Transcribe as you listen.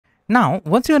Now,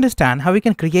 once you understand how you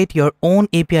can create your own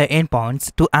API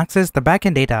endpoints to access the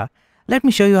backend data, let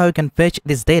me show you how you can fetch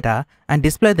this data and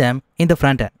display them in the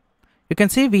front end. You can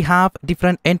see we have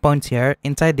different endpoints here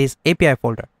inside this API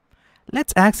folder.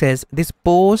 Let's access this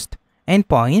post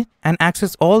endpoint and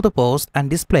access all the posts and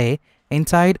display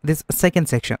inside this second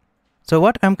section. So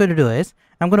what I'm going to do is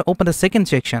I'm going to open the second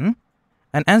section,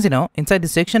 and as you know, inside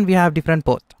this section we have different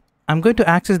posts. I'm going to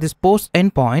access this post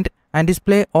endpoint and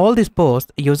display all these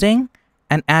posts using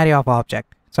an array of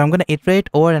object. So I'm going to iterate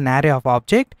over an array of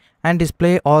object and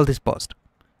display all these posts.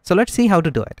 So let's see how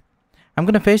to do it. I'm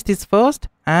going to fetch this first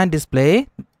and display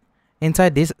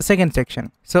inside this second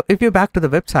section. So if you're back to the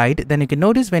website, then you can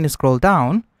notice when you scroll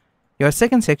down, your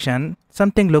second section,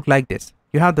 something look like this.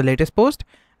 You have the latest post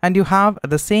and you have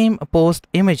the same post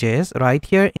images right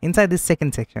here inside this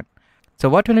second section. So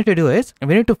what we need to do is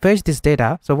we need to fetch this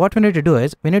data. So what we need to do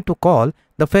is we need to call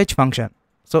the fetch function.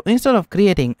 So instead of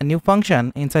creating a new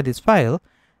function inside this file,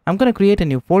 I'm going to create a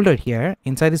new folder here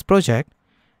inside this project,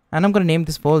 and I'm going to name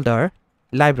this folder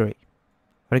library,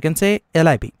 or you can say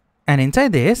lib. And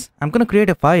inside this, I'm going to create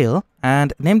a file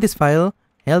and name this file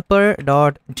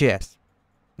helper.js.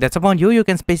 That's upon you. You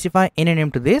can specify any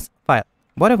name to this file.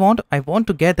 What I want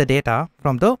to get the data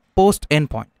from the post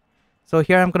endpoint. So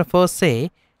here I'm going to first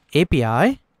say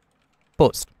API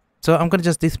post. So I'm going to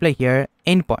just display here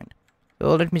endpoint.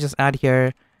 So let me just add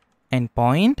here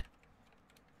endpoint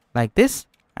like this.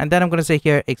 And then I'm going to say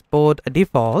here export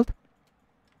default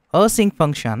async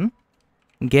function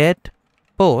get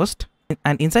post.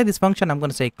 And inside this function, I'm going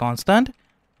to say constant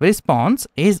response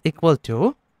is equal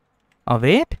to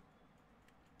await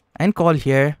and call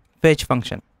here fetch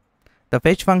function. The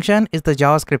fetch function is the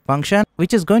JavaScript function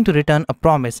which is going to return a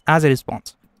promise as a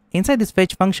response. Inside this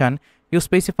fetch function, you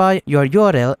specify your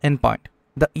URL endpoint.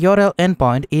 The URL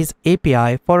endpoint is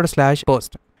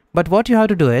API/post. But what you have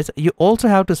to do is you also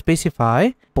have to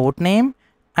specify port name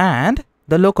and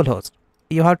the localhost.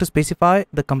 You have to specify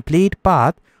the complete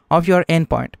path of your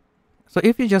endpoint. So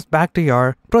if you just back to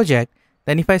your project,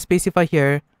 then if I specify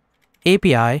here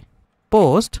API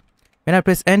post, when I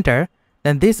press enter,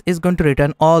 then this is going to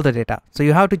return all the data. So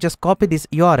you have to just copy this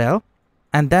URL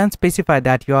and then specify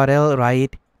that URL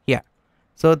right here.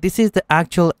 So this is the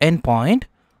actual endpoint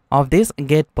of this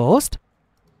get post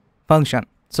function.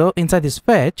 So inside this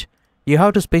fetch, you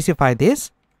have to specify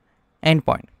this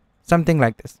endpoint, something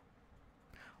like this.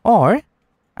 Or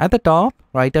at the top,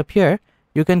 right up here,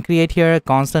 you can create here a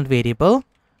constant variable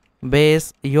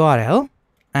base URL,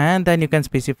 and then you can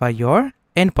specify your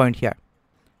endpoint here.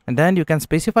 And then you can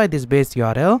specify this base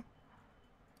URL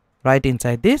right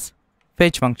inside this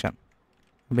fetch function,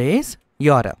 base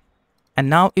URL. And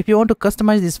now if you want to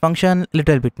customize this function a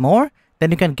little bit more,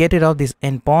 then you can get rid of this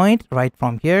endpoint right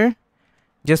from here.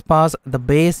 Just pass the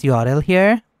base URL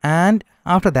here, and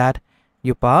after that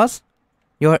you pass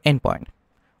your endpoint.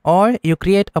 Or you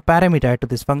create a parameter to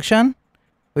this function,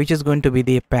 which is going to be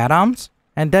the params,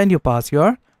 and then you pass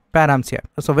your params here.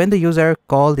 So when the user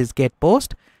call this get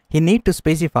post, he need to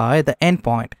specify the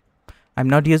endpoint. I'm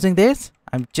not using this.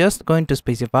 I'm just going to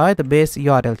specify the base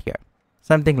URL here,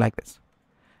 something like this.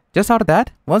 Just after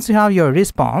that, once you have your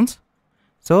response,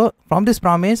 so from this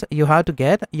promise, you have to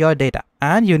get your data,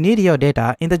 and you need your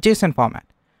data in the JSON format.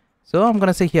 So I'm going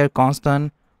to say here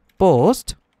constant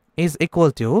post is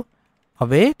equal to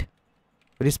await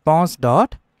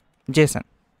response.json.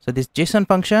 So this JSON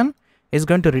function is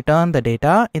going to return the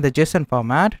data in the JSON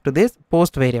format to this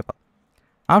post variable.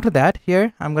 After that,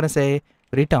 here I'm going to say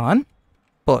return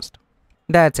post.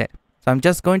 That's it. So I'm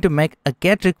just going to make a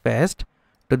get request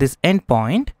to this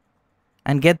endpoint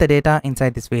and get the data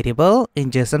inside this variable in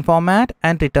JSON format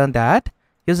and return that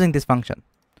using this function.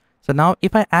 So now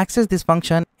if I access this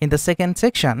function in the second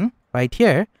section right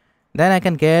here, then I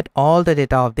can get all the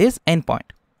data of this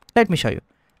endpoint. Let me show you.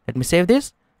 Let me save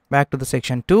this back to the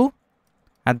section 2.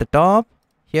 At the top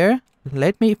here,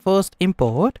 let me first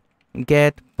import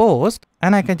get post,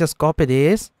 and I can just copy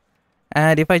this.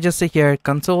 And if I just say here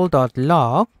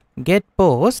console.log get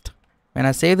post, when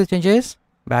I save the changes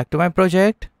back to my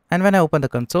project, and when I open the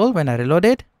console, when I reload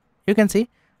it, you can see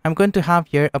I'm going to have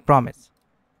here a promise.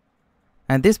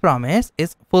 And this promise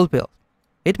is fulfilled.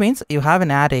 It means you have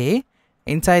an array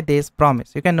inside this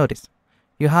promise. You can notice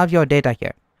you have your data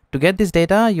here. To get this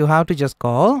data, you have to just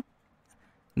call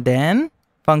then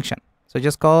function. So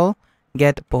just call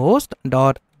get post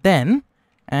dot then,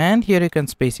 and here you can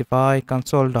specify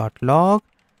console.log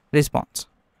response.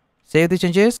 Save the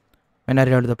changes. When I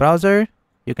reload the browser,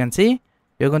 you can see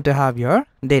you're going to have your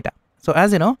data. So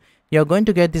as you know, you're going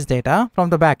to get this data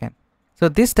from the backend. So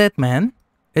this statement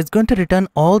is going to return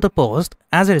all the posts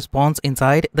as a response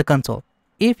inside the console.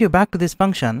 if you back to this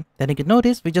function, then you can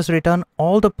notice we just return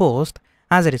all the posts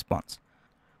as a response.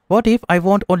 What if I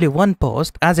want only one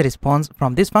post as a response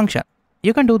from this function?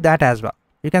 You can do that as well.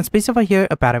 You can specify here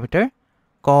a parameter,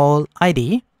 call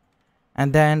ID,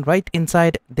 and then right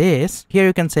inside this, here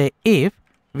you can say if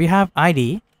we have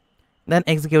ID, then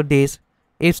execute this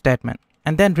if statement,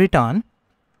 and then return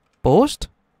post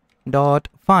dot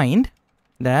find,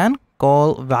 then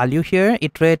call value here,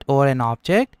 iterate over an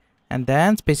object, and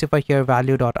then specify here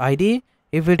value dot ID.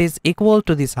 If it is equal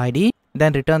to this ID,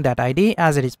 then return that ID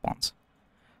as a response.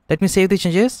 Let me save the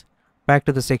changes, back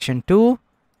to the section 2,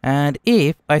 and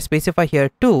if I specify here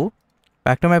 2,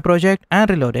 back to my project and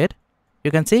reload it,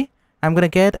 you can see I'm going to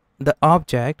get the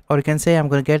object, or you can say I'm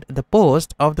going to get the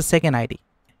post of the second ID.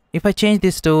 If I change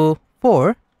this to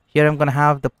 4, here I'm going to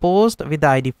have the post with the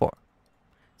ID 4.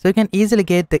 So you can easily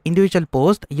get the individual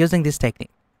post using this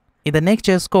technique. In the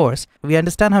Next.js course, we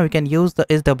understand how we can use the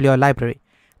SWR library.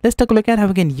 Let's take a look at how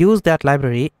we can use that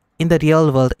library in the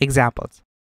real world examples.